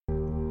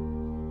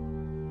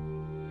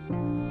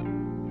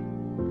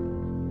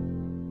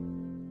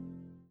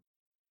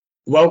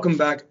Welcome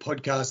back,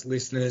 podcast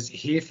listeners,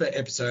 here for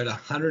episode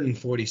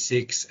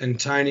 146. And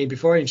Tony,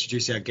 before I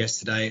introduce our guest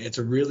today, it's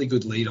a really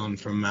good lead on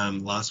from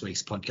last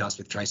week's podcast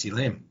with Tracy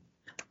Lamb.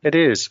 It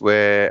is.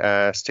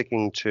 We're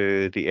sticking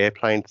to the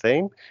airplane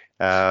theme,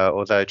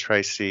 although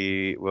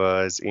Tracy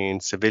was in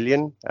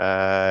civilian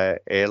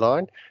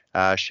airline.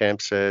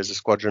 Shamsa is a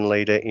squadron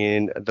leader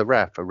in the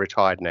RAF, a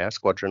retired now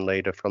squadron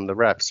leader from the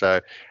RAF.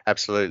 So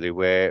absolutely,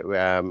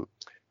 we're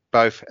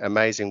both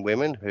amazing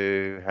women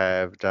who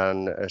have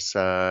done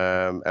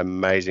some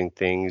amazing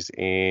things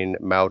in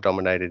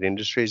male-dominated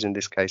industries, in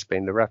this case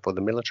being the RAF or the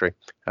military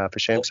for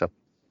Shamsa.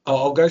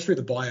 I'll go through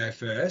the bio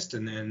first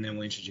and then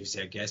we'll introduce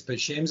our guest. But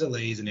Shamsa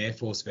Lea is an Air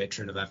Force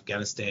veteran of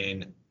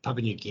Afghanistan,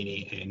 Papua New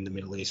Guinea and the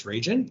Middle East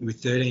region with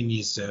 13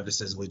 years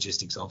service as a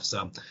logistics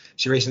officer.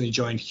 She recently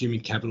joined human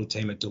capital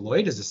team at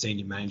Deloitte as a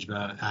senior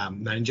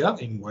manager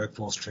in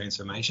workforce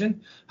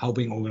transformation,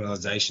 helping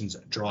organisations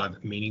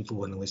drive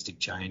meaningful and holistic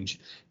change.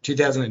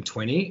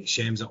 2020,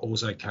 Shamsa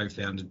also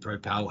co-founded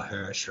Propel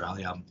Her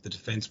Australia, the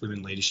Defence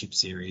Women Leadership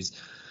Series,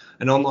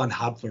 an online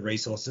hub for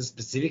resources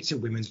specific to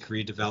women's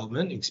career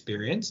development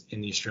experience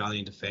in the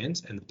Australian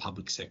defence and the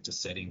public sector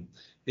setting.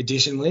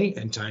 Additionally,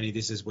 and Tony,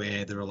 this is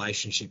where the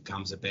relationship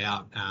comes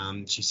about.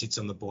 She sits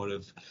on the board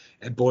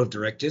of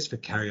directors for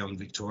CarryOn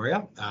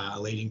Victoria, a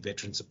leading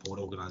veteran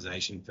support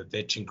organisation for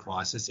veteran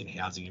crisis in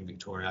housing in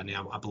Victoria.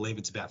 Now, I believe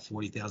it's about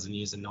 40,000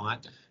 years a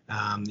night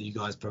that you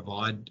guys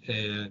provide.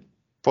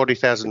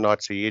 40,000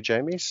 nights a year,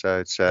 Jamie. So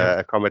it's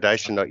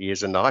accommodation, not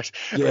years a night.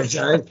 Yeah,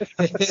 Joe.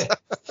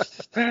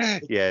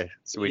 Yeah,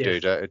 so we do.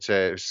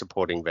 It's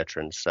supporting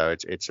veterans. So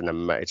it's a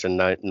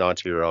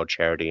 90-year-old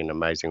charity, an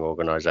amazing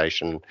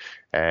organisation,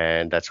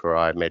 and that's where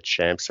I met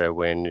Shamsa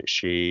when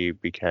she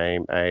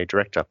became a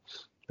director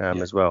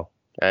as well.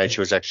 And she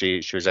was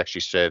actually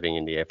serving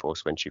in the Air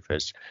Force when she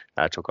first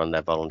took on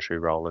that voluntary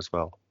role as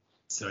well.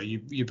 So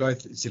you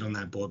both sit on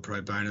that board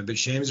pro bono, but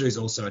Shamsa is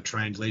also a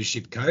trained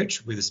leadership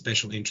coach with a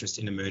special interest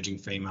in emerging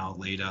female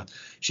leader.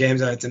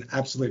 Shamsa, it's an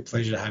absolute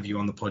pleasure to have you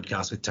on the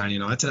podcast with Tony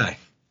and I today.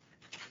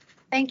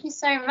 Thank you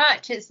so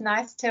much. It's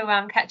nice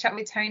to catch up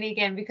with Tony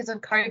again. Because of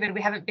COVID,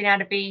 we haven't been able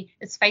to be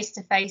as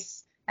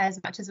face-to-face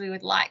as much as we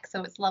would like.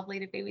 So it's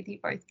lovely to be with you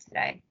both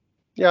today.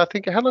 Yeah, I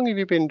think, how long have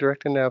you been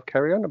director now of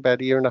CarryOn?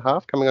 About a year and a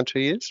half, coming on 2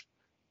 years?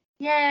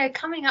 Yeah,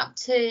 coming up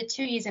to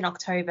 2 years in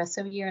October,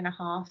 so a year and a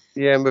half.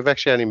 Yeah, and we've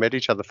actually only met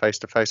each other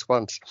face-to-face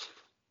once.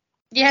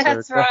 Yeah, so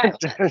that's right.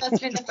 That's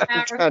been the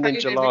power of COVID. In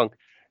Geelong.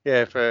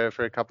 Yeah, for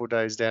a couple of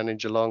days down in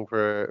Geelong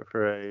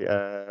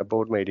for a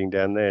board meeting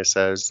down there.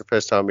 So it's the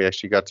first time we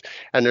actually got,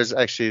 and it was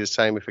actually the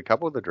same with a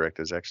couple of the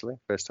directors actually.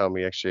 First time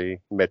we actually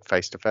met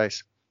face to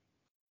face.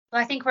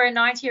 Well, I think we're a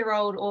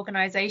 90-year-old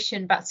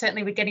organisation, but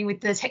certainly we're getting with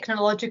the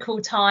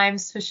technological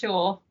times for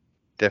sure.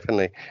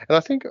 Definitely. And I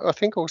think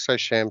also,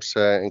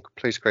 Shamsa, and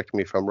please correct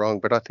me if I'm wrong,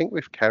 but I think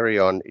with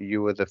CarryOn,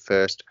 you were the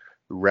first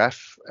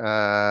RAF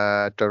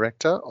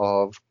director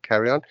of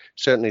CarryOn,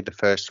 certainly the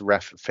first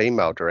RAF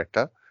female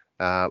director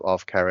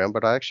of CarryOn,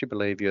 but I actually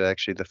believe you're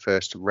actually the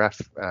first RAF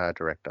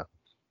director.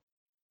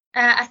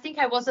 I think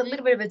I was a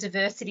little bit of a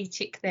diversity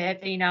tick there,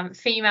 being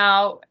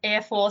female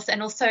Air Force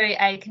and also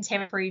a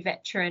contemporary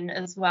veteran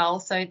as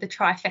well. So the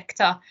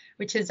trifecta,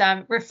 which is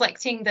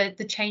reflecting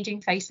the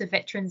changing face of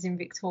veterans in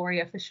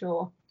Victoria for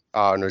sure.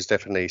 Oh, and it was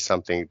definitely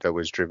something that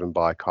was driven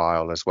by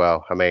Kyle as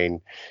well. I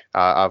mean,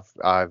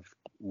 I've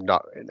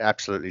not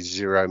absolutely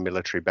zero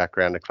military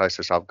background. The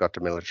closest I've got to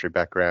military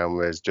background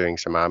was doing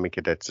some army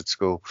cadets at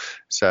school.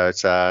 So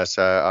it's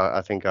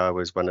I think I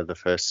was one of the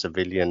first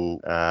civilian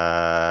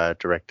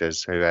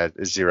directors who had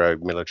zero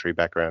military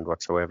background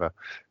whatsoever.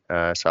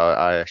 So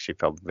I actually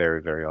felt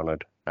very, very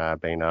honoured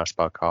being asked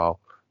by Kyle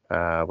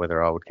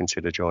whether I would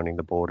consider joining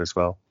the board as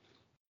well.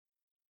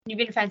 You've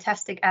been a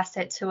fantastic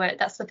asset to it.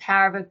 That's the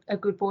power of a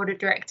good board of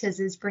directors,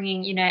 is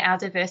bringing, our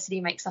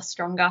diversity makes us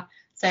stronger.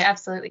 So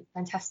absolutely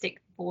fantastic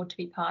board to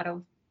be part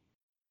of.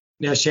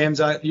 Now,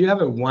 Shamsa, you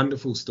have a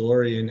wonderful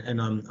story, and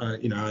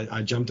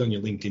I jumped on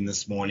your LinkedIn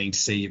this morning to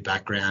see your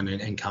background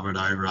and cover it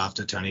over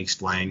after Tony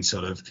explained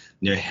sort of,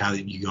 how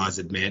you guys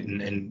had met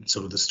and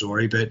sort of the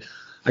story. But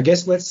I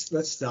guess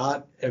let's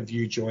start of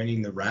you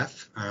joining the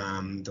RAF,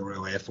 the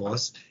Royal Air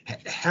Force.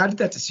 How did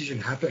that decision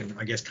happen?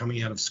 I guess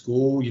coming out of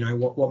school,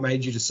 what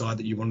made you decide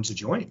that you wanted to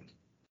join?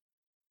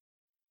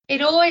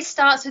 It always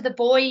starts with a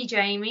boy,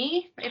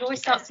 Jamie. It always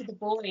starts with a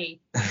boy.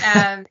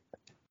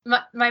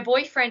 My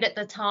boyfriend at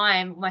the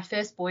time, my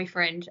first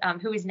boyfriend,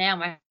 who is now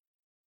my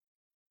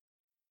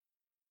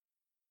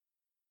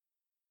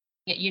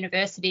at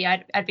university,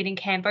 I'd been in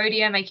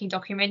Cambodia making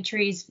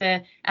documentaries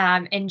for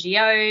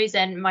NGOs,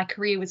 and my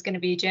career was going to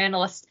be a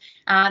journalist.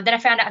 Then I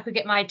found out I could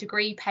get my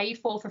degree paid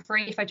for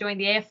free if I joined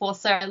the Air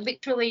Force. So I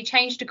literally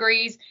changed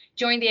degrees,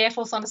 joined the Air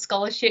Force on a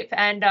scholarship,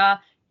 and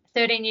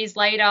 13 years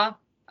later,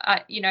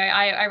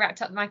 I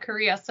wrapped up my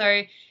career.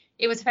 So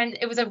it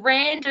was a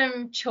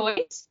random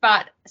choice,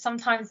 but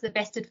sometimes the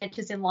best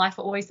adventures in life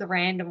are always the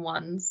random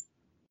ones.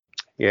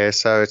 Yeah,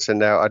 so it's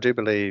now I do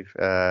believe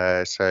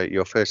so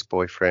your first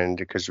boyfriend,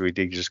 because we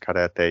did just cut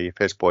out there, your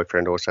first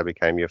boyfriend also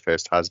became your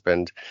first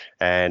husband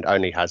and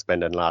only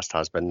husband and last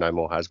husband, no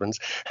more husbands.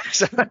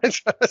 So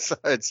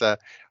it's I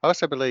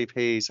also believe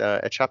he's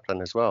a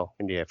chaplain as well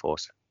in the Air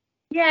Force.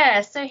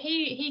 Yeah, so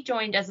he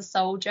joined as a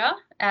soldier,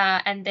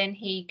 and then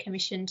he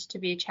commissioned to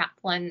be a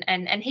chaplain,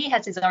 and he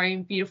has his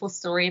own beautiful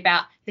story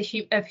about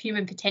of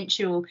human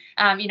potential.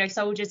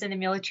 Soldiers in the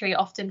military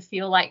often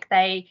feel like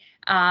they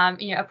are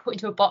put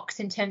into a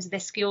box in terms of their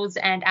skills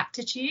and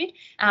aptitude.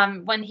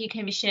 When he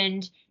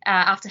commissioned,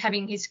 after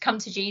having his come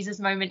to Jesus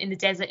moment in the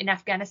desert in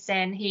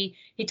Afghanistan, he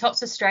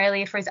tops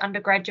Australia for his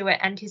undergraduate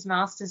and his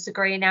master's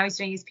degree, and now he's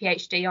doing his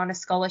PhD on a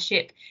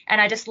scholarship. And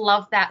I just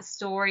love that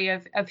story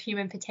of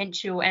human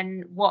potential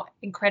and what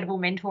incredible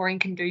mentoring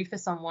can do for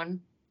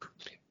someone.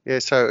 Yeah,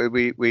 so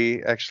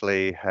we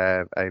actually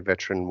have a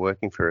veteran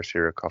working for us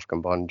here at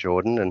Kofkin Bond,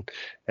 Jordan,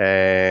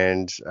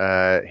 and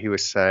he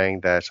was saying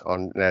that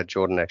now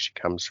Jordan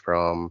actually comes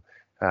from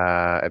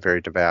a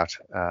very devout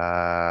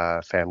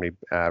family,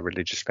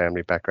 religious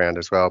family background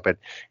as well. But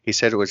he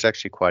said it was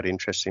actually quite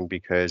interesting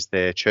because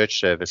their church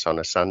service on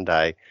a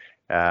Sunday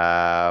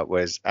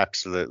was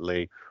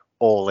absolutely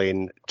all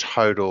in,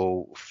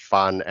 total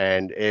fun,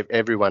 and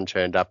everyone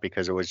turned up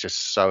because it was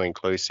just so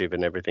inclusive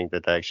and everything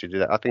that they actually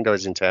did. I think that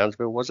was in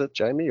Townsville, was it,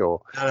 Jamie? Or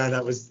No,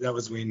 that was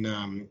in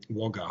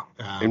Wagga.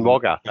 in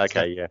Wagga.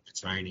 Okay, yeah.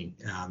 Training.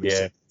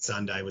 Yeah.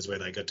 Sunday was where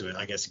they got to,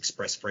 I guess,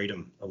 express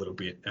freedom a little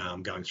bit,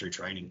 going through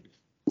training.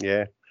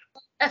 Yeah.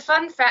 A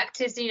fun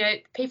fact is,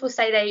 people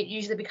say they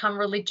usually become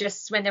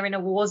religious when they're in a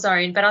war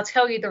zone, but I'll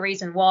tell you the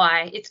reason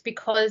why. It's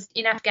because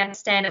in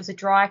Afghanistan, it was a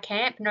dry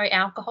camp, no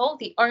alcohol.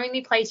 The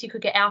only place you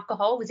could get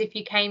alcohol was if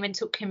you came and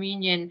took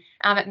communion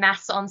at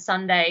Mass on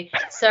Sunday.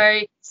 So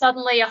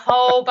suddenly a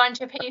whole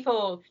bunch of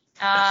people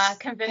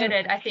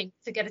converted, I think,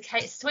 to get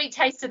a sweet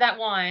taste of that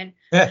wine.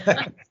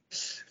 I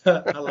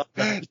love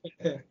that.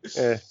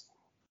 Yeah.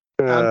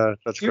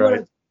 That's do you great.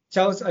 want to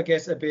tell us, I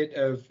guess, a bit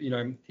of,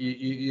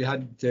 you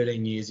had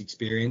 13 years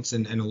experience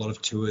and a lot of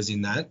tours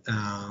in that.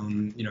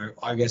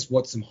 I guess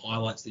what's some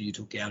highlights that you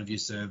took out of your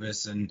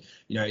service, and,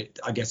 I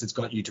guess it's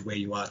got you to where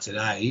you are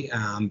today.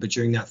 But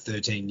during that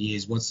 13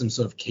 years, what's some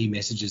sort of key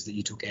messages that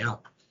you took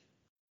out?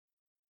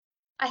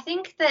 I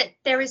think that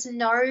there is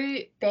no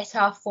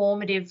better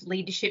formative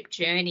leadership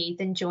journey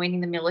than joining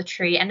the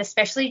military, and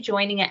especially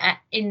joining it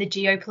in the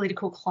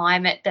geopolitical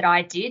climate that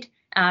I did,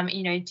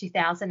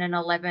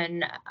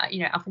 2011,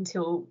 up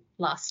until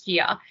last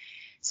year.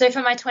 So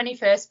for my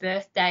 21st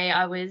birthday,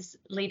 I was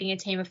leading a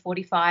team of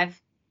 45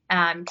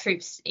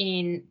 troops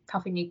in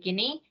Papua New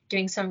Guinea,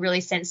 doing some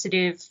really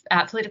sensitive,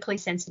 politically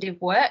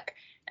sensitive work.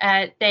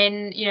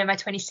 Then, my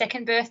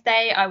 22nd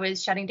birthday, I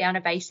was shutting down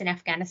a base in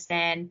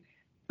Afghanistan.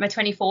 My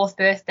 24th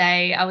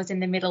birthday, I was in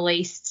the Middle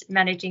East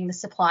managing the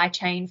supply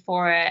chain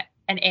for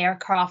an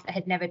aircraft that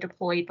had never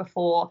deployed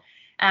before.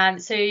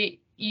 So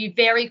you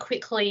very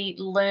quickly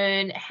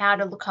learn how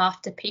to look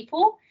after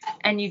people,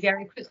 and you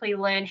very quickly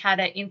learn how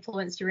to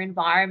influence your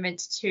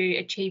environment to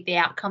achieve the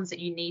outcomes that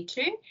you need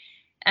to.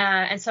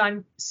 And so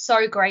I'm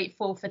so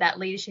grateful for that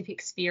leadership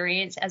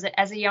experience as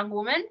a young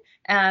woman.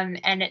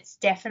 And it's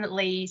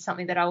definitely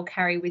something that I will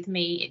carry with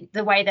me,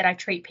 the way that I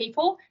treat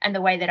people and the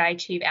way that I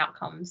achieve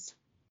outcomes.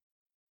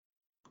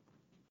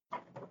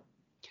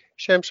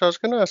 Shams, I was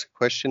going to ask a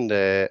question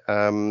there.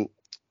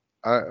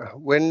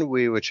 When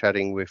we were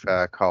chatting with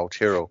Carl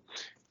Tyrrell,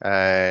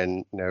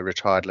 and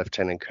retired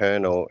lieutenant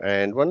colonel,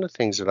 and one of the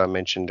things that I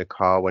mentioned to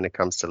Carl when it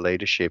comes to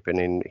leadership and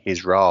in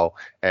his role,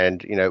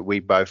 and we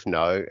both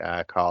know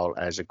Carl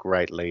as a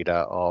great leader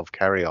of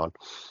CarryOn,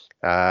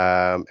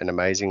 an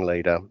amazing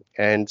leader.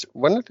 And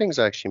one of the things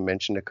I actually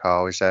mentioned to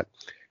Carl is that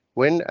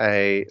when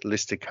a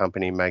listed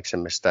company makes a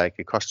mistake,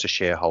 it costs the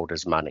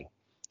shareholders money.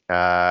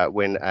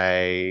 When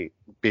a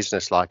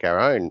business like our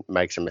own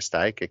makes a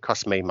mistake, it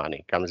costs me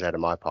money, comes out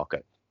of my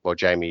pocket. Well,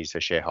 Jamie's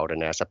a shareholder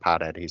now, so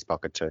part out of his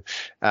pocket too.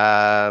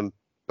 But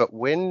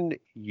when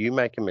you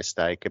make a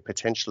mistake, it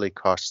potentially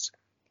costs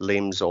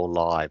limbs or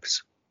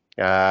lives.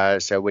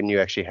 So when you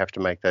actually have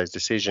to make those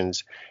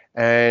decisions,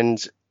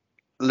 and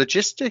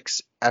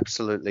logistics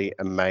absolutely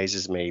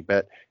amazes me,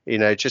 but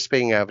just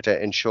being able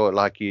to ensure,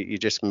 like you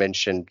just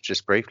mentioned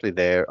just briefly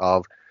there,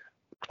 of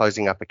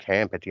closing up a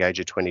camp at the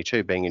age of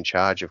 22, being in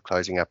charge of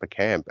closing up a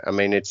camp. I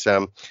mean, it's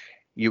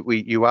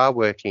you are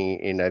working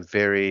in a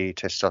very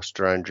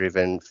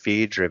testosterone-driven,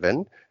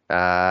 fear-driven,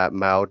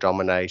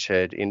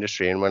 male-dominated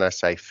industry. And when I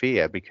say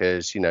fear,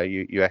 because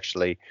you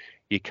actually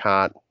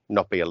can't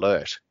not be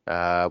alert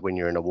when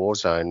you're in a war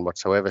zone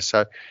whatsoever.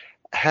 So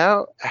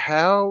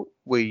how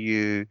were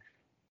you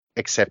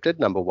accepted,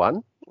 number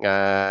one?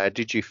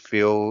 Did you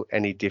feel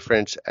any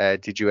different?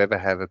 Did you ever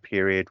have a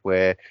period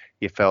where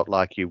you felt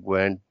like you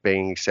weren't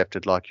being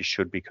accepted like you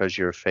should because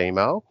you're a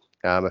female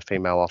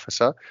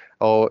officer?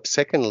 Or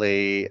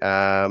secondly,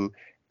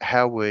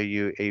 how were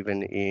you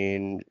even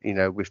in,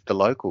 with the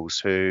locals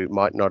who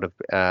might not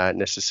have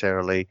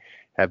necessarily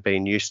have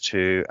been used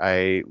to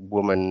a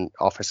woman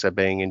officer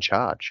being in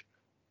charge?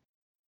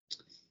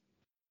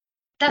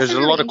 That's There's a a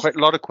really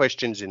lot of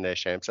questions in there,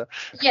 Shamsa.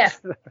 Yeah,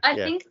 I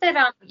Yeah. think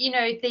that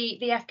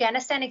the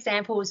Afghanistan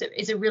example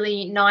is a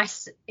really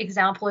nice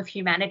example of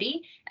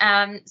humanity.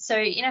 So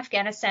in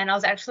Afghanistan, I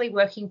was actually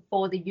working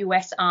for the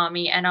US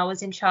Army, and I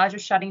was in charge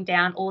of shutting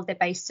down all of their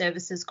base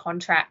services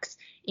contracts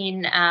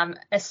in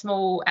a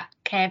small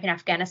camp in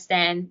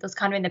Afghanistan that was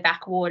kind of in the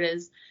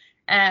backwaters.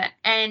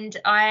 And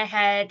I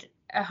had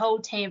a whole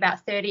team,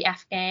 about 30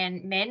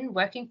 Afghan men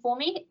working for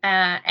me,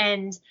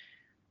 and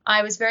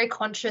I was very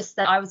conscious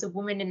that I was a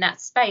woman in that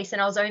space,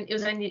 and I was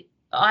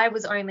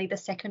only the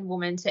second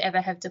woman to ever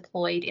have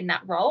deployed in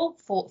that role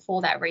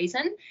for that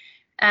reason.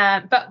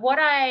 But what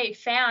I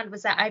found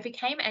was that I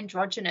became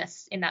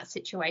androgynous in that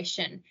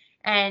situation,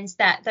 and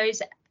that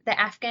the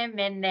Afghan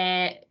men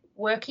there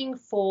working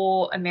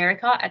for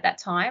America at that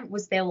time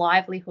was their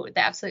livelihood,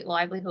 their absolute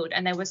livelihood,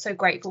 and they were so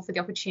grateful for the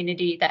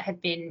opportunity that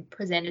had been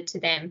presented to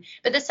them.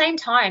 But at the same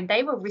time,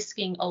 they were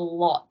risking a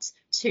lot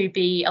to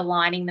be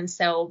aligning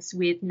themselves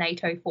with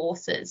NATO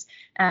forces.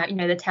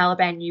 The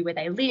Taliban knew where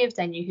they lived,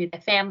 they knew who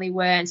their family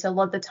were, and so a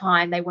lot of the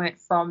time they weren't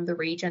from the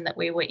region that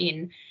we were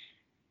in.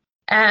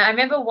 I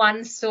remember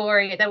one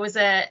story. There was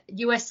a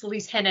US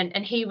lieutenant,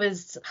 and he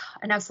was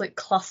an absolute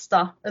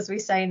cluster, as we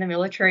say in the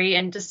military,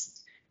 and just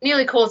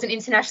nearly caused an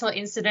international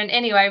incident.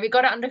 Anyway, we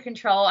got it under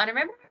control. And I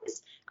remember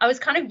I was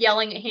kind of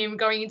yelling at him,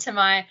 going into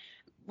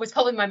was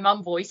probably my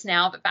mum voice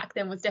now, but back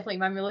then was definitely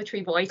my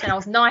military voice. And I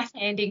was knife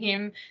handing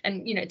him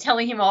and,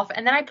 telling him off.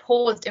 And then I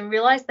paused and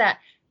realized that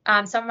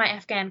some of my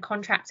Afghan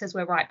contractors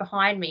were right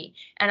behind me.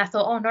 And I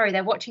thought, oh no,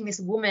 they're watching this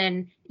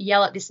woman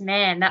yell at this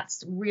man.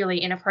 That's really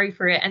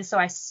inappropriate. And so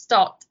I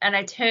stopped and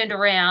I turned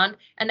around,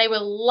 and they were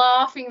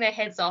laughing their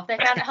heads off. They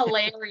found it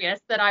hilarious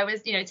that I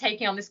was,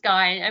 taking on this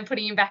guy and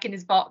putting him back in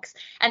his box.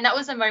 And that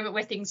was a moment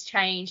where things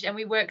changed, and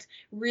we worked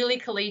really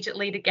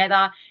collegiately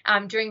together.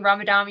 During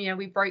Ramadan,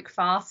 we broke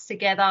fasts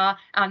together.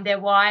 Their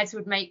wives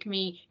would make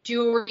me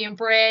jewelry and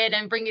bread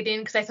and bring it in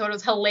because they thought it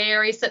was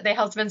hilarious that their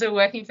husbands were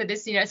working for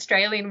this,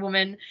 Australian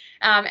woman.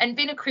 And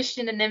being a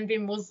Christian and then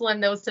being Muslim,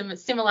 there was some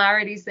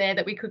similarities there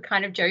that we could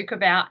kind of joke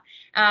about.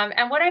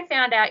 And what I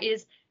found out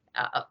is,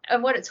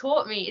 and what it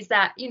taught me is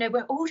that,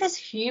 we're all just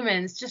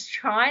humans, just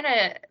trying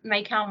to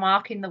make our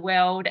mark in the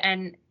world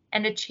and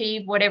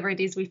achieve whatever it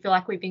is we feel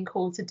like we've been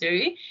called to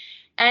do.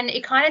 And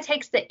it kind of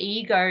takes the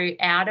ego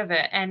out of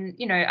it. And,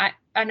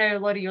 I know a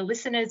lot of your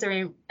listeners are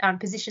in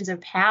positions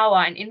of power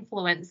and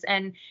influence.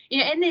 And, at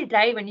the end of the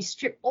day, when you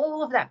strip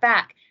all of that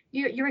back,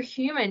 you're a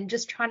human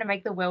just trying to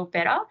make the world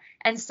better.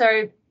 And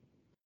so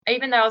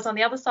even though I was on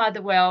the other side of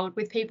the world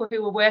with people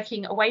who were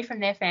working away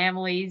from their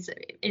families,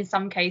 in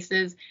some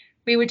cases,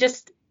 we were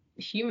just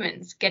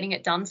humans getting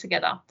it done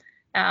together.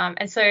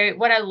 And so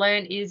what I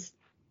learned is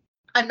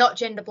I'm not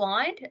gender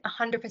blind.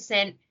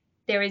 100%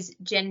 there is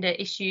gender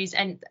issues.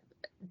 And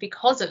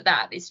because of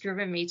that, it's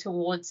driven me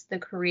towards the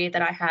career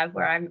that I have,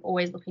 where I'm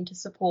always looking to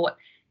support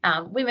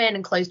women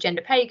and close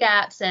gender pay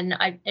gaps, and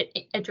I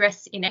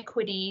address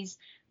inequities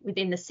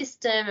within the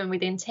system and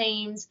within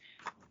teams.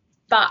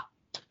 But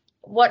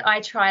what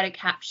I try to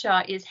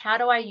capture is, how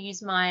do I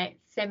use my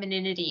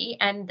femininity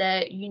and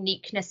the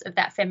uniqueness of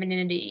that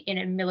femininity in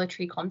a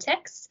military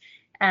context,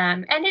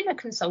 and in a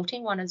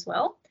consulting one as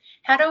well?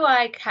 How do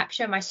I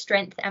capture my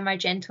strength and my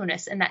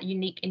gentleness and that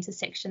unique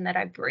intersection that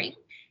I bring?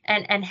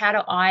 And how do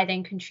I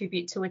then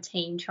contribute to a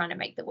team trying to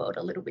make the world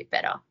a little bit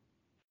better?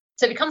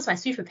 So it becomes my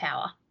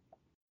superpower.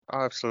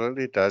 Oh,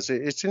 absolutely it does.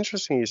 It's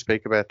interesting you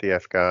speak about the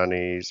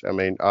Afghanis. I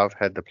mean, I've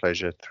had the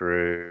pleasure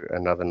through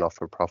another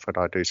not-for-profit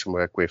I do some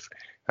work with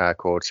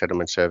called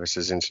Settlement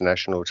Services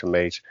International to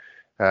meet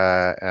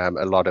a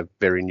lot of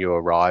very new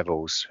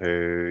arrivals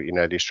who,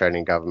 the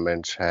Australian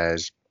government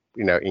has,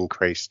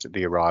 increased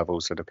the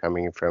arrivals that are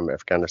coming in from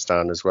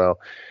Afghanistan as well.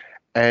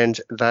 And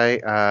they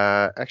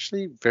are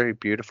actually very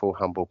beautiful,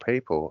 humble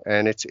people.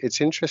 And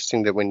it's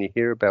interesting that when you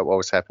hear about what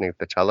was happening with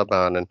the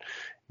Taliban, and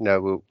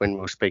when we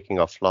were speaking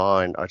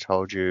offline, I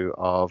told you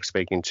of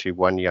speaking to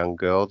one young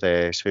girl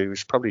there who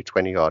was probably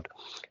 20 odd,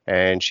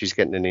 and she's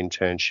getting an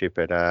internship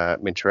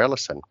at Minter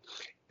Ellison.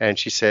 And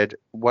she said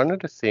one of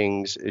the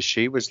things is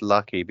she was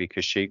lucky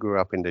because she grew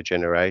up in the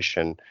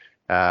generation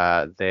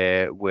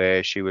there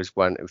where she was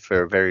one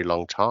for a very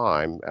long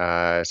time.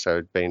 So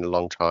it'd been a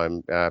long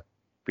time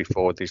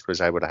before this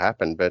was able to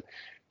happen, but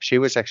she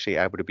was actually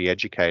able to be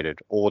educated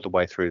all the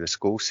way through the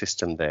school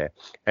system there,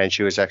 and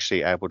she was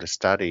actually able to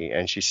study.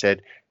 And she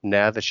said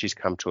now that she's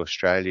come to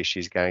Australia,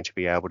 she's going to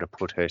be able to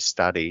put her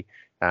study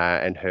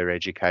and her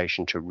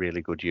education to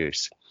really good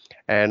use.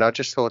 And I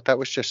just thought that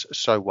was just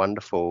so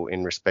wonderful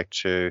in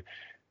respect to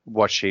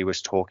what she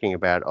was talking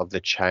about, of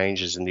the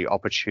changes and the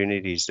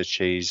opportunities that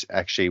she's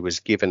actually was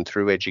given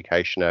through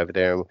education over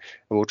there. And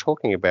we're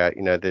talking about,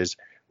 there's,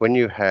 when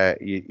you have,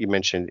 you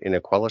mentioned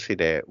inequality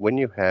there, when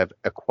you have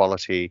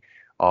equality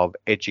of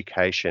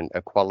education,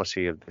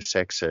 equality of the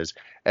sexes,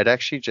 it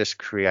actually just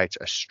creates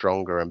a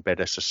stronger and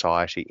better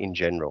society in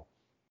general.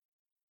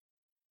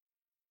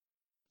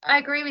 I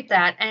agree with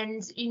that.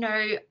 And,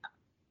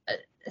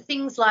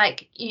 things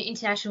like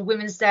International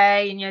Women's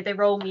Day, and they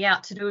roll me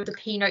out to do the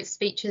keynote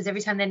speeches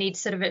every time they need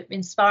sort of an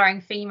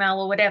inspiring female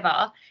or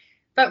whatever.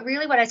 But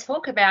really what I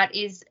talk about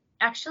is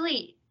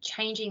actually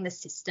changing the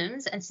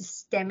systems and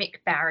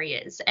systemic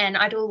barriers. And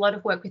I do a lot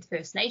of work with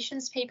First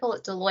Nations people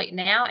at Deloitte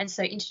now. And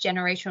so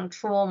intergenerational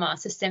trauma,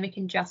 systemic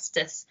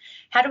injustice,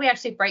 how do we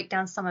actually break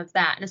down some of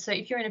that? And so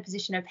if you're in a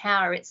position of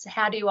power, it's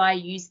how do I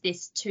use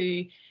this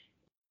to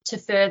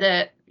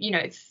further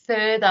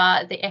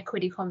the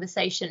equity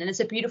conversation. And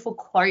it's a beautiful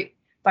quote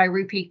by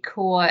Rupi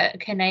Kaur,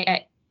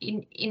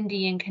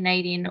 Indian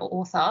Canadian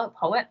author,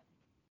 poet.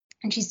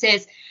 And she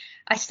says,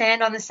 I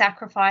stand on the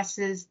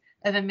sacrifices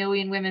of 1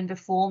 million women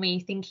before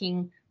me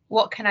thinking,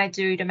 what can I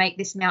do to make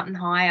this mountain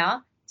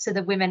higher so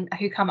the women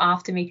who come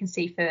after me can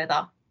see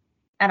further?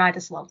 And I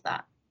just love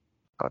that.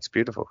 Oh, it's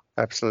beautiful.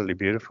 Absolutely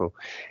beautiful.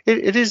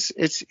 It's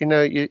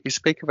you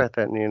speak about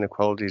that in the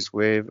inequalities.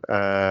 We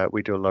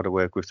do a lot of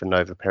work with the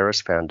Nova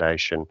Peris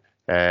Foundation.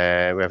 We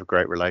have a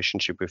great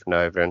relationship with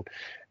Nova,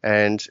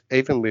 and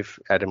even with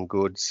Adam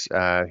Goods,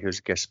 he was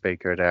a guest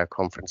speaker at our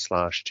conference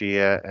last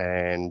year,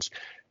 and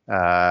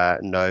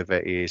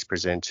Nova is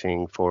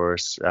presenting for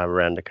us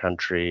around the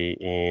country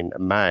in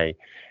May.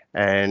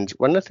 And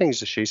one of the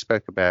things that she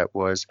spoke about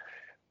was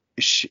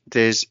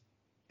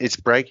it's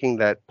breaking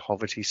that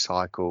poverty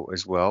cycle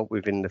as well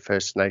within the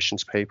First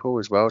Nations people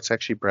as well. It's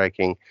actually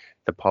breaking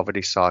the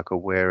poverty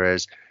cycle,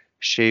 whereas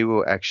she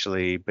will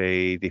actually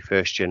be the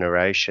first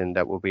generation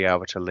that will be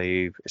able to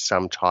leave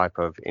some type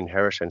of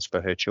inheritance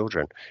for her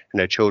children.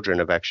 And her children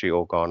have actually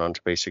all gone on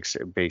to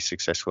be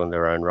successful in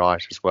their own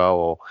right as well.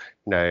 Or,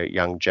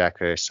 young Jack,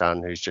 her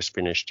son, who's just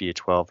finished year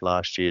 12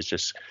 last year, is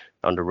just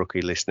on the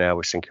rookie list now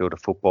with St Kilda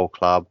Football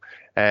Club.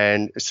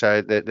 And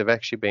so they've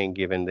actually been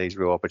given these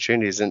real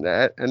opportunities. And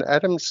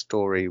Adam's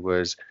story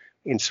was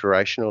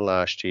inspirational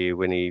last year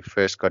when he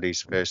first got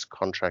his first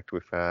contract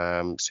with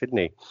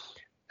Sydney.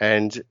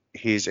 And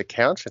his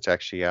accountant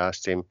actually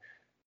asked him,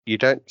 you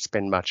don't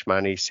spend much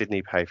money,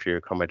 Sydney pay for your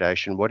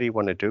accommodation. What do you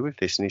want to do with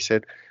this? And he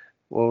said,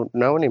 well,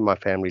 no one in my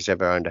family's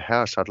ever owned a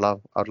house. I'd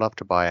love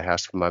to buy a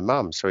house for my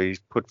mum. So he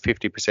put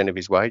 50% of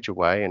his wage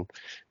away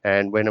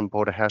and went and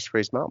bought a house for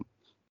his mum.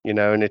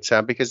 And it's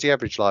because the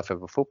average life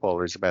of a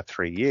footballer is about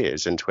 3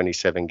 years and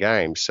 27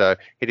 games. So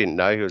he didn't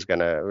know it was a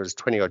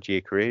 20-odd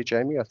year career,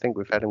 Jamie, I think,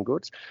 with Adam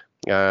Goods.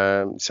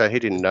 So he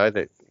didn't know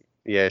that.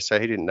 Yeah, so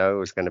he didn't know it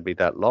was going to be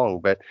that long.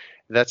 But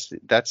that's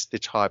the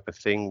type of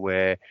thing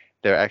where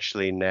they're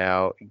actually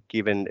now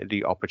given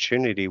the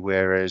opportunity,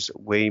 whereas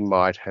we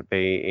might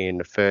be in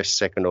the first,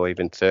 second, or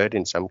even third,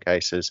 in some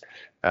cases,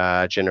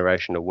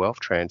 generation of wealth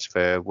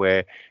transfer,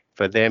 where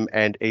for them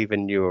and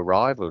even new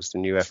arrivals, the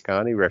new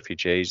Afghani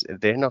refugees,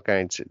 they're not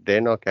going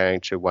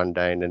to one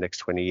day in the next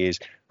 20 years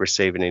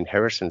receive an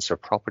inheritance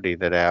of property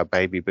that our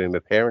baby boomer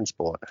parents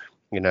bought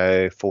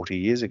 40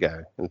 years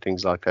ago and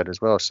things like that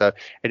as well. So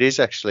it is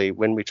actually,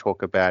 when we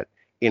talk about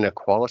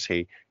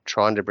inequality,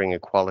 trying to bring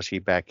equality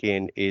back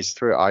in is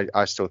through,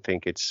 I still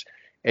think it's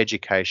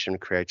education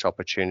creates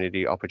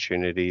opportunity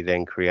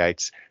then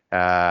creates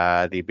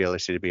the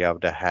ability to be able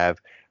to have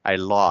a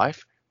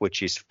life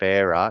which is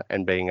fairer,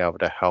 and being able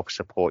to help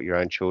support your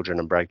own children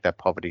and break that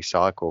poverty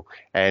cycle,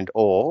 and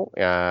or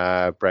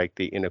break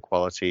the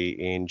inequality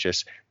in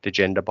just the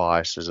gender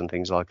biases and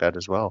things like that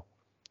as well.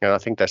 And I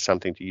think that's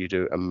something that you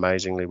do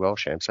amazingly well,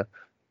 Shamsa.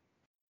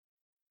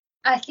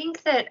 I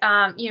think that,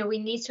 we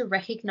need to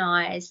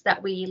recognise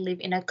that we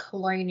live in a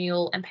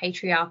colonial and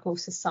patriarchal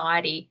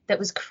society that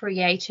was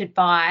created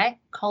by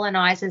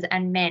colonisers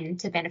and men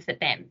to benefit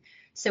them.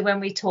 So when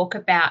we talk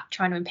about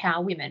trying to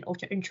empower women or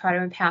try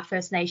to empower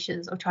First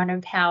Nations or trying to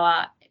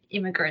empower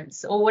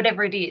immigrants or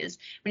whatever it is,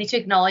 we need to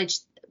acknowledge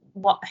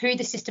who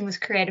the system was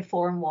created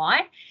for and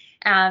why.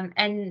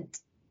 And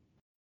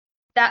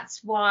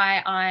that's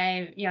why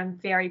I'm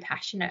very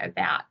passionate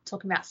about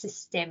talking about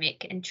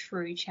systemic and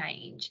true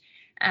change.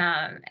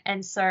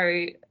 And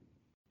so,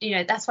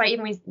 that's why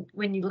even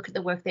when you look at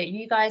the work that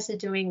you guys are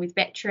doing with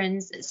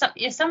veterans,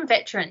 some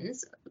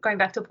veterans, going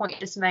back to a point you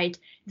just made,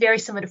 very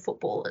similar to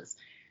footballers.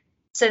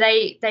 So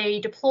they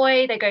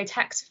deploy, they go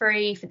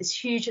tax-free for this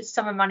huge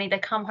sum of money. They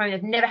come home,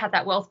 they've never had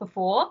that wealth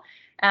before,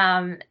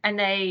 and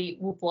they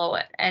will blow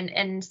it.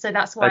 And so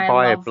that's why they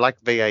buy a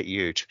black V8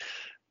 ute.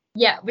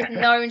 Yeah, with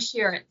no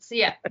insurance.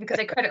 Yeah, because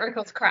their credit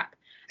record's crap,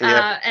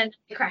 and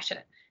they crash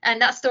it. And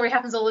that story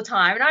happens all the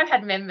time. And I've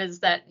had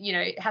members that,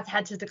 have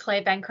had to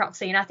declare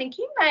bankruptcy. And I think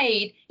you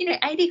made,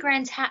 80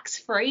 grand tax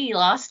free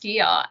last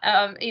year,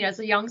 as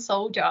a young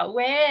soldier.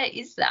 Where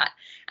is that?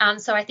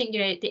 So I think,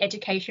 the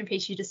education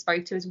piece you just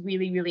spoke to is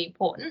really, really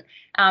important.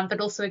 But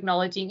also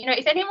acknowledging,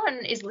 if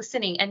anyone is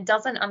listening and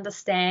doesn't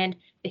understand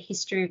the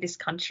history of this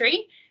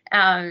country,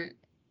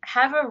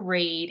 have a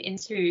read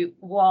into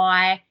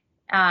why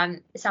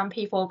some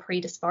people are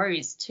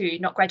predisposed to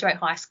not graduate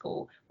high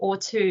school or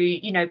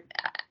to,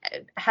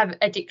 have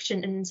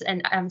addictions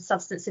and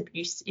substance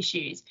abuse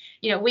issues.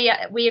 We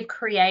have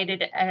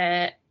created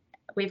a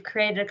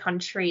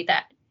country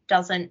that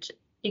doesn't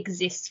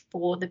exists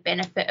for the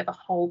benefit of a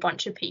whole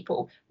bunch of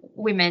people,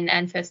 women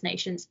and First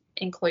Nations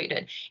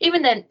included.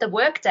 Even the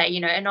workday, you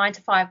know, a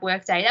 9-to-5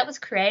 workday, that was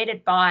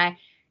created by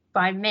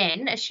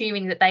men,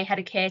 assuming that they had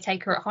a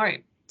caretaker at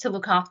home to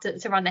look after,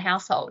 to run the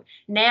household.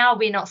 Now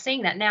we're not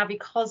seeing that. Now,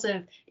 because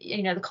of,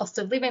 you know, the cost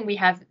of living, we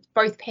have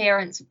both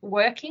parents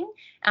working,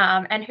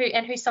 and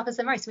who suffers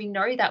the most. We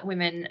know that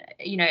women,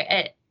 you know,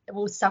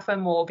 will suffer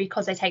more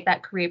because they take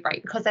that career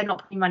break, because they're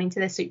not putting money into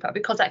their super,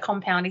 because that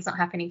compounding is not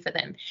happening for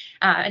them.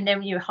 And then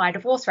when you have high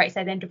divorce rates,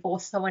 they then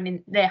divorce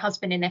their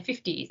husband in their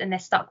 50s, and they're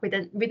stuck with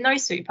no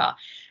super.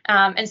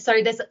 And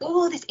so there's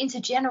all this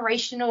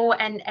intergenerational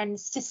and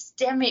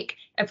systemic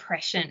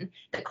oppression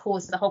that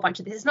causes a whole bunch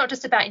of this. It's not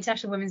just about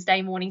International Women's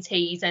Day morning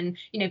teas and,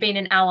 you know, being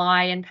an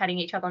ally and patting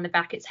each other on the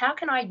back. It's how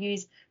can I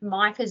use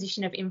my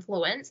position of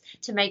influence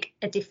to make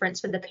a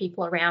difference for the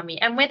people around me?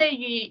 And whether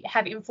you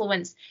have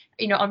influence,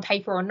 you know, on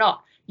paper or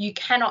not, you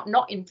cannot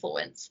not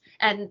influence.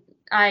 And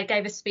I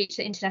gave a speech,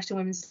 the International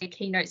Women's Day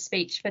keynote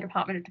speech for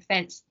Department of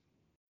Defence.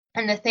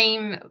 And the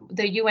theme,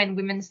 the UN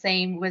Women's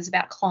theme, was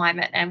about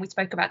climate. And we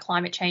spoke about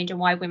climate change and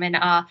why women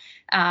are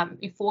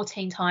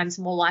 14 times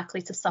more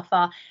likely to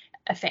suffer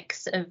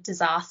effects of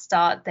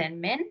disaster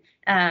than men.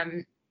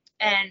 And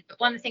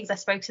one of the things I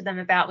spoke to them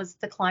about was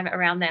the climate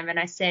around them. And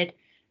I said,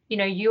 you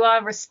know, you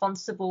are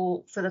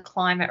responsible for the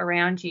climate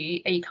around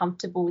you. Are you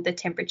comfortable with the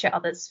temperature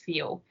others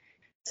feel?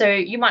 So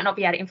you might not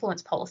be able to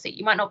influence policy.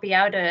 You might not be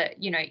able to,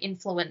 you know,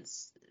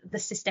 influence the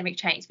systemic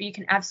change, but you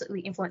can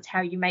absolutely influence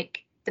how you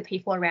make the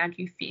people around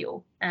you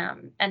feel.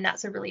 And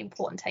that's a really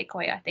important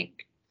takeaway, I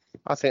think.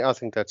 I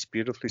think that's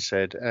beautifully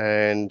said,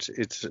 and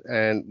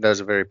that was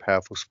a very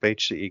powerful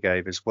speech that you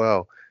gave as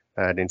well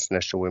at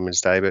International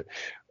Women's Day. But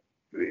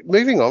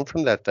moving on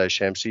from that, though,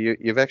 Shamsa,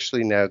 you've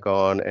actually now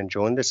gone and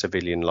joined the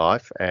civilian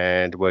life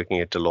and working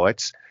at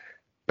Deloitte.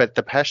 But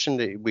the passion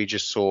that we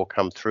just saw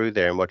come through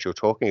there and what you're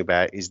talking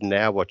about is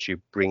now what you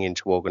bring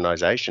into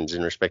organisations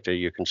in respect to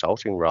your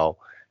consulting role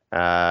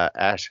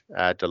at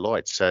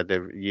Deloitte. So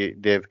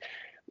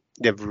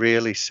they've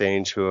really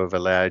seemed to have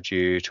allowed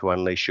you to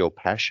unleash your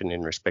passion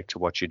in respect to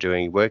what you're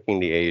doing, working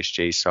the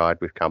ESG side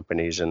with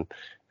companies and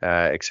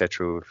et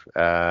cetera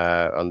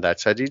on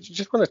that. So do you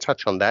just want to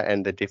touch on that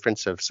and the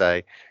difference of,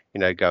 say, you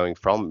know, going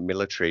from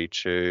military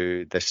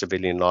to the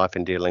civilian life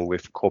and dealing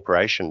with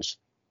corporations?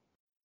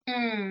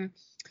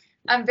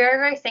 I'm very,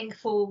 very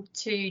thankful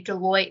to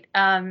Deloitte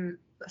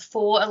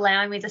for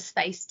allowing me the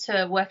space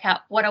to work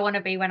out what I want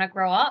to be when I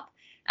grow up.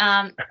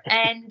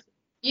 And,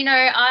 you know,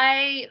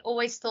 I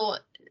always thought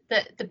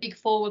that the Big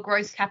Four were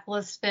growth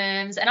capitalist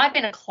firms, and I've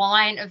been a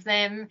client of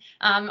them.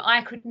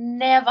 I could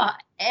never,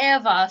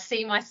 ever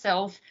see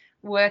myself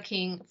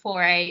working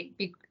for a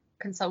big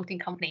consulting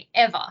company,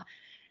 ever.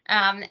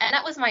 And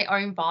that was my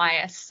own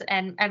bias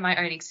and my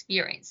own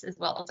experience as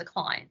well as a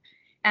client.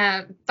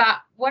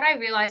 But what I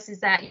realized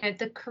is that, you know,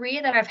 the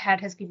career that I've had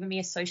has given me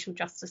a social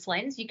justice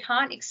lens. You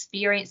can't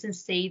experience and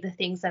see the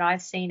things that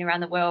I've seen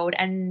around the world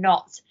and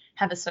not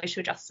have a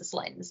social justice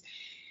lens.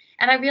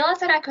 And I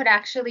realized that I could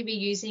actually be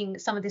using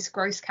some of this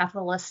gross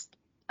capitalist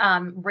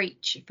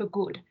reach for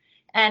good.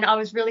 And I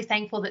was really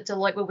thankful that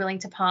Deloitte were willing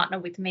to partner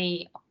with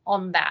me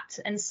on that.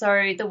 And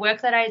so the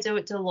work that I do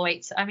at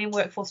Deloitte, I'm in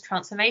workforce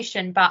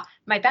transformation, but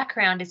my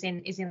background is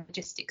in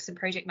logistics and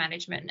project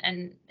management.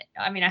 And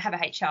I mean, I have a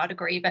HR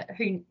degree, but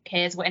who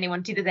cares what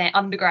anyone did in their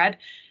undergrad?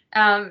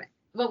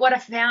 But what I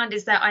found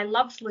is that I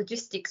loved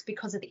logistics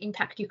because of the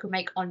impact you could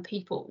make on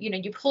people. You know,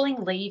 you're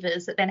pulling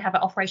levers that then have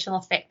an operational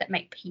effect that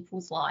make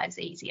people's lives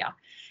easier.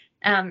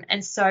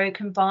 And so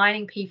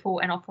combining people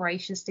and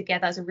operations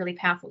together is a really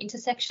powerful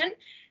intersection.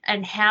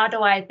 And how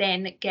do I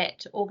then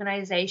get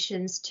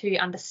organizations to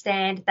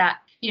understand that,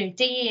 you know,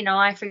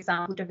 DE&I, for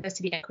example,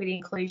 diversity, equity,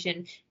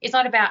 inclusion, is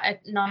not about a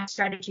nice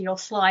strategy or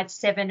slide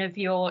 7 of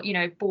your, you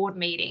know, board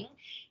meeting.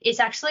 It's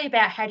actually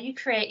about how do you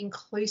create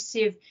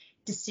inclusive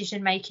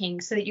decision making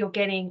so that you're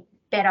getting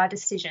better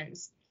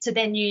decisions. So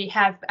then you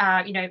have,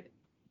 you know,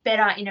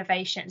 better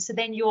innovation. So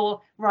then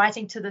you're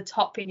rising to the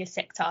top in your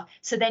sector.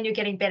 So then you're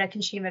getting better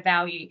consumer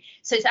value.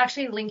 So it's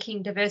actually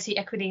linking diversity,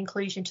 equity,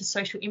 inclusion to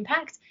social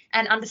impact,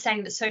 and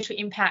understanding that social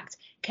impact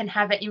can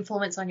have an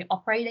influence on your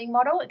operating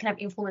model. It can have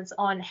influence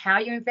on how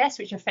you invest,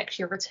 which affects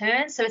your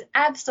returns. So it's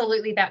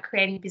absolutely about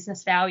creating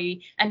business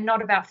value and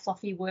not about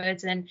fluffy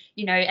words and,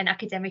 you know, an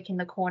academic in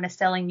the corner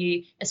selling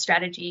you a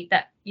strategy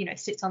that, you know,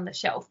 sits on the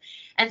shelf.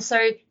 And so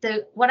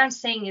what I'm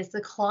seeing is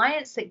the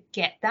clients that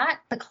get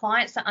that, the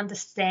clients that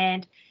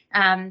understand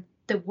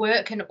the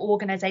work and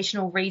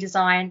organizational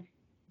redesign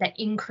that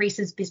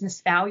increases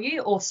business value,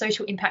 or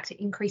social impact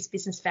to increase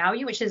business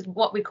value, which is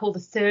what we call the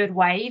third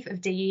wave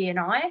of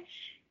DE&I,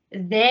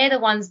 they're the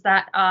ones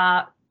that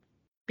are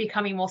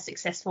becoming more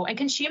successful. And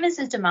consumers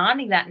are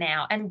demanding that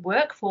now, and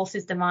workforce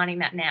is demanding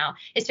that now,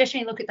 especially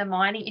when you look at the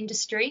mining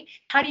industry.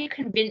 How do you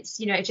convince,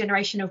 you know, a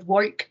generation of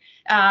woke,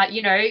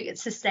 you know,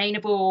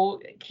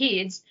 sustainable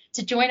kids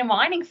to join a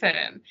mining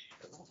firm?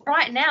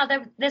 Right now,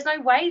 there's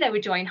no way they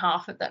would join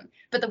half of them.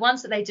 But the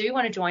ones that they do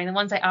want to join, the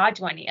ones they are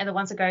joining, are the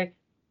ones that go,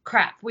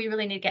 crap, we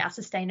really need to get our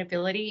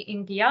sustainability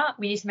in gear.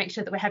 We need to make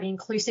sure that we're having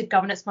inclusive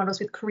governance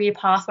models with career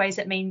pathways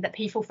that mean that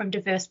people from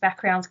diverse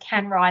backgrounds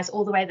can rise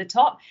all the way to the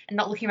top, and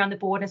not looking around the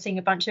board and seeing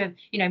a bunch of,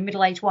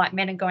 middle-aged white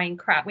men and going,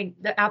 crap,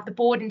 the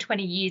board in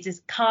 20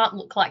 years can't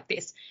look like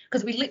this,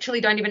 because we literally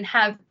don't even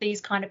have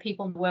these kind of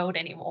people in the world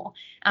anymore.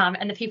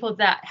 And the people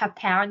that have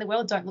power in the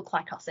world don't look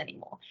like us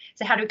anymore.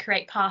 So how do we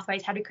create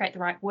pathways? How do we create the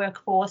right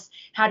workforce?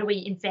 How do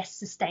we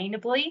invest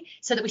sustainably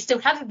so that we still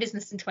have a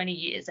business in 20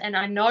 years? And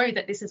I know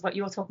that this is what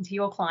you're talking to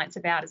your clients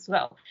about as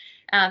well.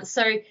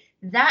 So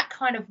that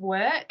kind of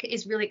work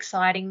is really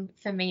exciting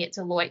for me at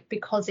Deloitte,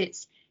 because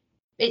it's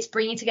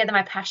bringing together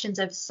my passions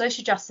of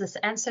social justice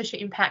and social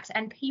impact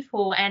and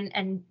people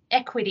and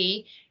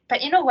equity,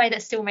 but in a way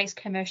that still makes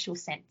commercial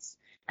sense.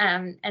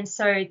 And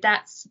so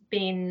that's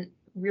been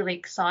really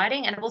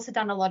exciting. And I've also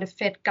done a lot of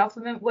Fed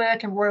government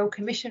work and Royal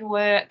Commission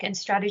work and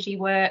strategy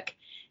work.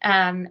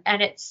 And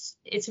it's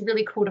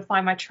really cool to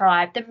find my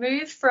tribe. The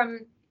move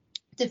from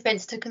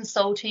defense to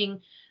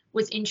consulting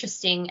was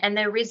interesting. And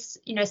there is,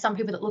 some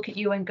people that look at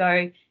you and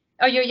go,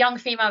 oh, you're a young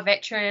female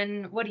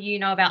veteran. What do you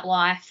know about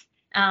life?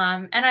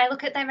 And I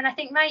look at them and I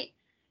think, mate,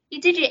 you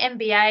did your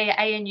MBA at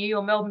ANU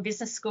or Melbourne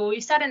Business School. You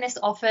sat in this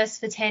office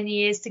for 10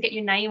 years to get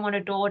your name on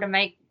a door to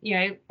make,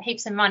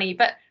 heaps of money.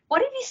 But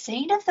what have you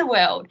seen of the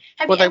world?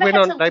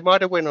 They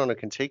might have went on a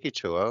Kentucky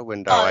tour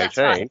when they were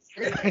 18.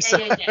 Right. So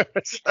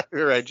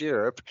around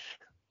Europe.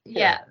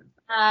 Yeah.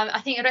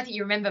 I don't think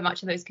you remember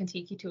much of those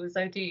Kentucky tours,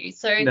 though, do you?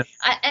 So, no.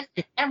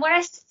 And what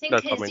I think no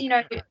is,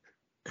 comment.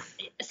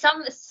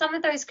 some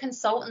of those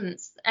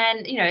consultants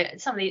and,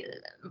 some of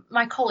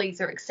my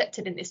colleagues are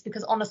accepted in this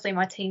because honestly,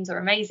 my teams are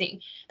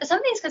amazing. But some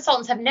of these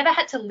consultants have never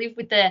had to live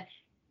with the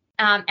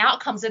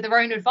outcomes of their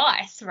own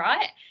advice,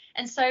 right?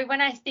 And so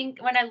when I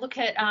look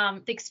at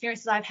the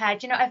experiences I've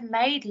had, I've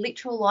made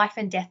literal life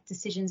and death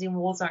decisions in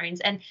war zones,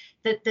 and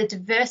the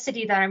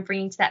diversity that I'm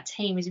bringing to that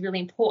team is really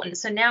important.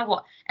 So now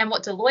what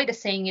Deloitte are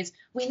seeing is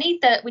we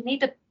need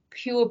the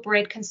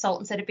purebred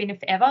consultants that have been in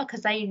forever,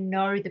 because they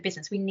know the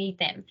business. We need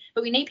them.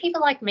 But we need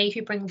people like me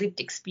who bring lived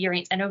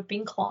experience and have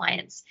been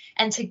clients.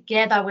 And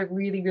together we're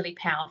really, really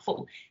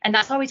powerful. And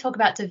that's why we talk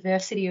about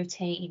diversity of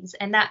teams.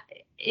 And that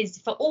is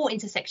for all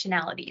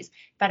intersectionalities.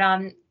 But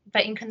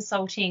in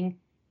consulting,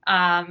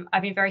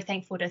 I've been very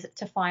thankful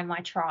to find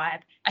my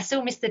tribe. I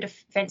still miss the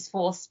Defence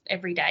Force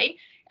every day.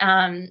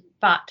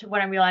 But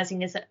what I'm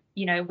realizing is that,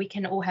 we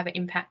can all have an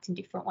impact in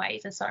different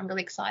ways. And so I'm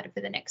really excited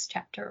for the next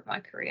chapter of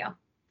my career.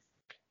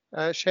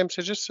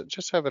 Shamsa,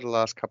 just over the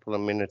last couple of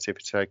minutes, if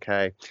it's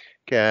okay,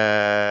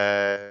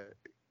 could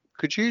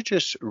you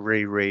just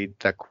reread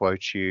that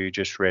quote you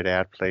just read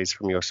out, please,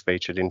 from your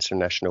speech at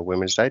International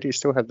Women's Day? Do you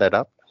still have that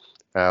up?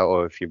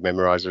 Or if you've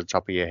memorised it at the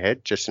top of your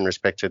head, just in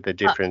respect to the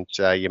difference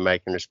you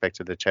make in respect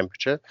to the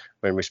temperature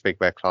when we speak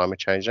about climate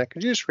change. Now,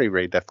 could you just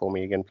reread that for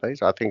me again,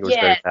 please? I think it was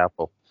very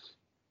powerful.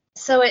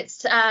 So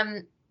it's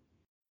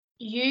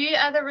you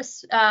are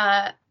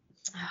the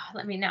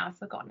let me now, I've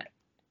forgotten it.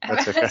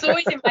 That's okay. It's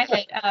always in my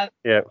head.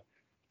 Yeah.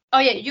 Oh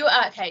yeah, you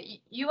are okay.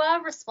 You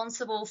are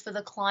responsible for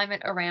the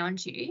climate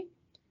around you.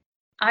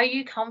 Are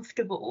you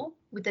comfortable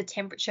with the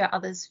temperature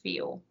others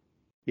feel?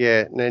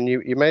 Yeah, and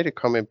you made a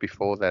comment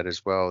before that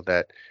as well,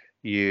 that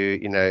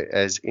you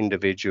as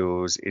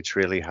individuals, it's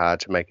really hard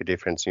to make a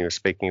difference. You're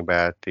speaking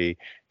about the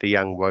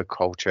young woke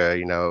culture,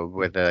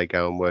 whether they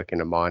go and work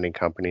in a mining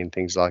company and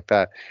things like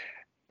that.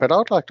 But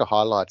I'd like to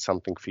highlight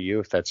something for you,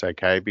 if that's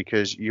okay,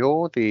 because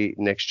you're the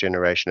next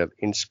generation of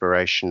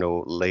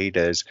inspirational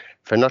leaders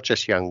for not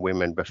just young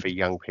women, but for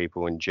young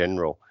people in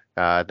general,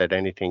 that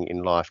anything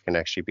in life can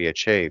actually be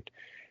achieved.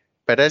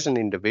 But as an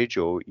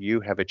individual,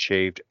 you have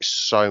achieved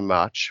so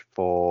much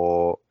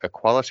for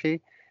equality,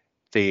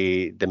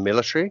 the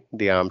military,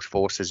 the armed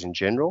forces in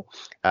general,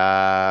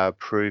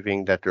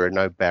 proving that there are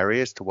no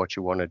barriers to what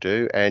you want to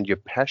do, and your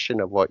passion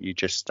of what you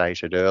just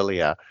stated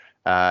earlier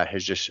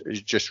has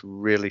just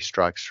really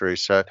strikes through.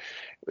 So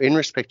in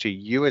respect to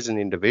you as an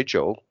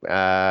individual,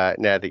 now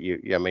that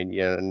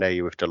now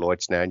you're with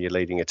Deloitte now and you're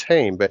leading a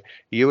team, but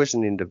you as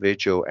an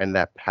individual and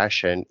that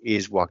passion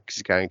is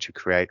what's going to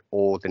create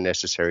all the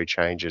necessary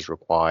changes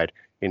required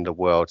in the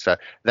world. So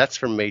that's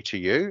from me to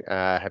you,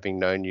 having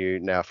known you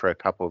now for a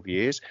couple of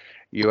years.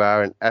 You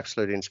are an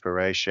absolute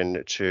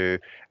inspiration to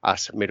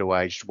us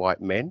middle-aged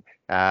white men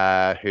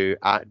who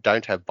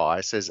don't have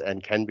biases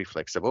and can be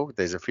flexible.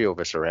 There's a few of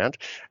us around.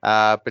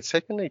 But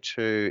secondly,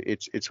 too,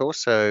 it's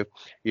also,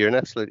 you're an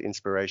absolute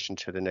inspiration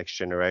to the next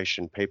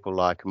generation. People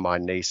like my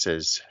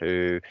nieces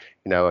who,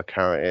 are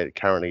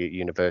currently at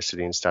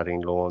university and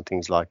studying law and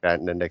things like that,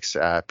 and the next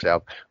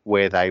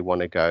where they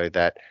want to go,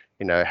 that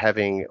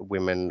having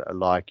women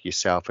like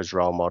yourself as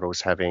role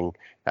models, having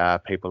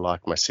people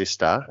like my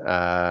sister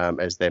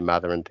as their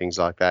mother and things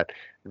like that,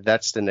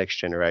 that's the next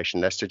generation.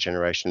 That's the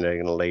generation that are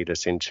going to lead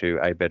us into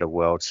a better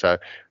world. So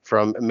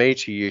from me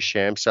to you,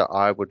 Shamsa,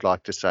 I would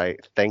like to say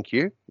thank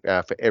you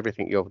for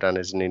everything you've done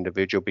as an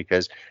individual,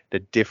 because the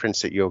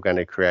difference that you're going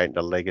to create and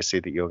the legacy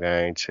that you're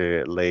going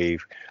to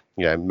leave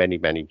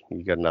many,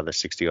 you've got another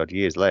 60 odd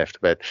years left,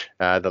 but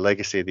the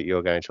legacy that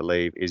you're going to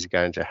leave is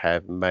going to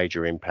have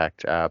major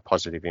impact,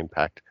 positive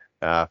impact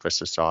for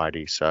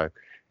society. So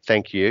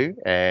thank you.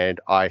 And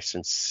I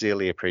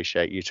sincerely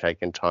appreciate you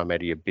taking time out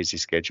of your busy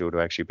schedule to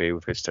actually be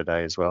with us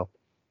today as well.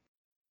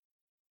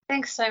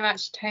 Thanks so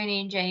much,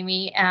 Tony and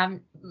Jamie.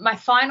 My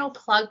final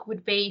plug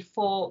would be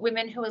for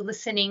women who are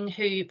listening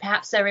who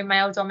perhaps are in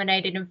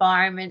male-dominated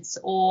environments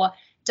or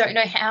don't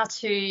know how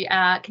to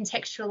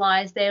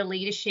contextualize their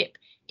leadership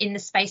in the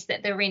space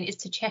that they're in, is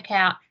to check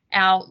out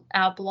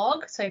our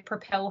blog, so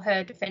Propel,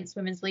 Her Defence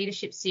Women's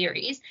Leadership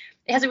Series.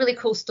 It has a really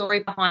cool story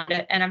behind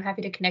it, and I'm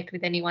happy to connect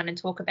with anyone and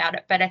talk about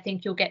it. But I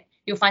think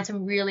you'll find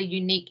some really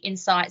unique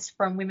insights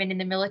from women in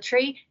the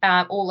military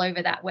all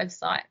over that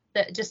website,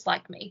 that just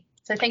like me.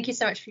 So thank you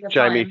so much for your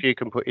time. Jamie, if you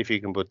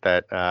can put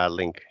that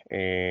link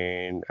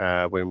in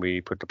when we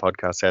put the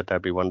podcast out,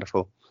 that'd be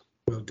wonderful.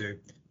 Will do.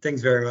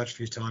 Thanks very much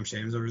for your time,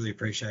 Shams. I really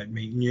appreciate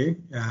meeting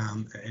you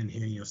and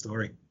hearing your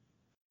story.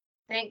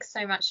 Thanks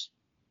so much.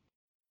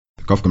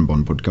 The Kofkin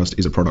Bond podcast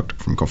is a product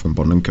from Kofkin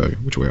Bond & Co.,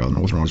 which we are an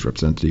authorised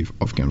representative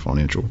of Count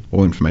Financial.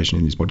 All information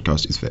in this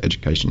podcast is for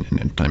education and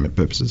entertainment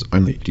purposes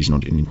only. It is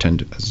not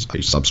intended as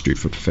a substitute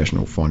for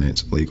professional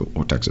finance, legal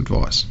or tax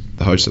advice.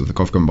 The hosts of the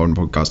Kofkin Bond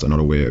podcast are not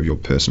aware of your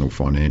personal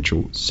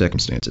financial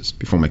circumstances.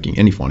 Before making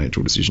any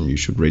financial decision, you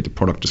should read the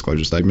product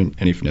disclosure statement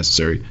and, if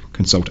necessary,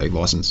 consult a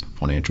licensed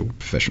financial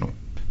professional.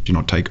 Do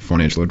not take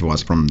financial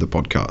advice from the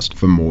podcast.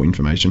 For more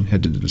information,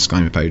 head to the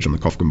disclaimer page on the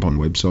Kofkin Bond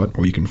website,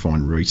 or you can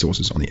find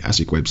resources on the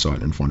ASIC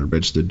website and find a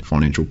registered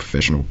financial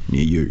professional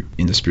near you.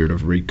 In the spirit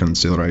of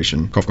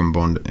reconciliation, Kofkin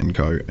Bond &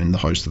 Co. and the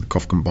host of the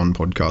Kofkin Bond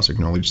podcast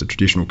acknowledge the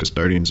traditional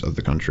custodians of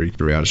the country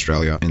throughout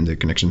Australia and their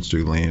connections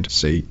to land,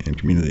 sea and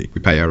community.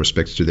 We pay our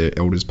respects to their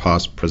elders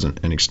past, present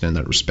and extend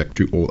that respect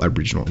to all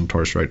Aboriginal and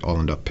Torres Strait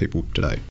Islander people today.